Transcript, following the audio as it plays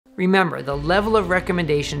Remember, the level of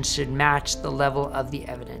recommendations should match the level of the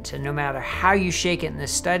evidence, and no matter how you shake it in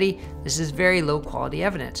this study, this is very low quality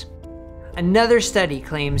evidence. Another study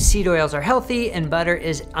claims seed oils are healthy and butter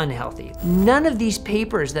is unhealthy. None of these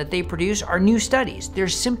papers that they produce are new studies. They're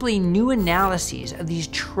simply new analyses of these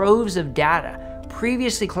troves of data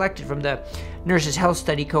previously collected from the Nurses Health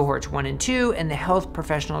Study cohorts 1 and 2 and the Health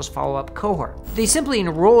Professionals Follow-Up cohort. They simply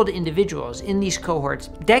enrolled individuals in these cohorts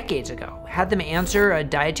decades ago, had them answer a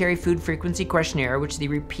dietary food frequency questionnaire, which they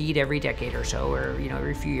repeat every decade or so, or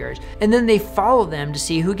every few years, and then they follow them to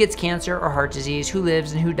see who gets cancer or heart disease, who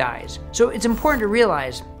lives and who dies. So it's important to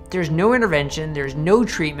realize there's no intervention, there's no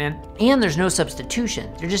treatment, and there's no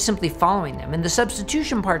substitution. They're just simply following them. And the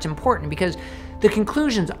substitution part's important because the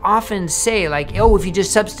conclusions often say like, oh, if you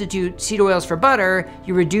just substitute seed oils for butter,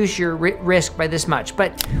 you reduce your risk by this much.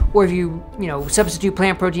 Or if you substitute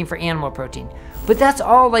plant protein for animal protein. But that's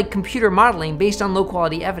all like computer modeling based on low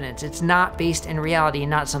quality evidence. It's not based in reality and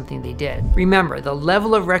not something they did. Remember, the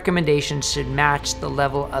level of recommendations should match the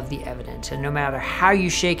level of the evidence. And no matter how you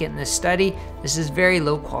shake it in this study, this is very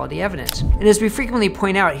low quality evidence. And as we frequently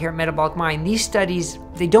point out here at Metabolic Mind, these studies,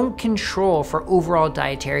 they don't control for overall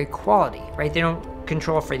dietary quality, right? They don't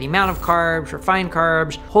control for the amount of carbs, refined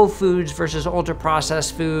carbs, whole foods versus ultra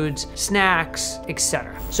processed foods, snacks,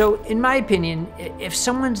 etc. So in my opinion, if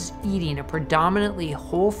someone's eating a predominantly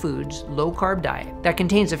whole foods, low carb diet that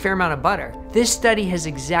contains a fair amount of butter, this study has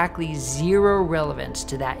exactly zero relevance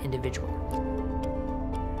to that individual.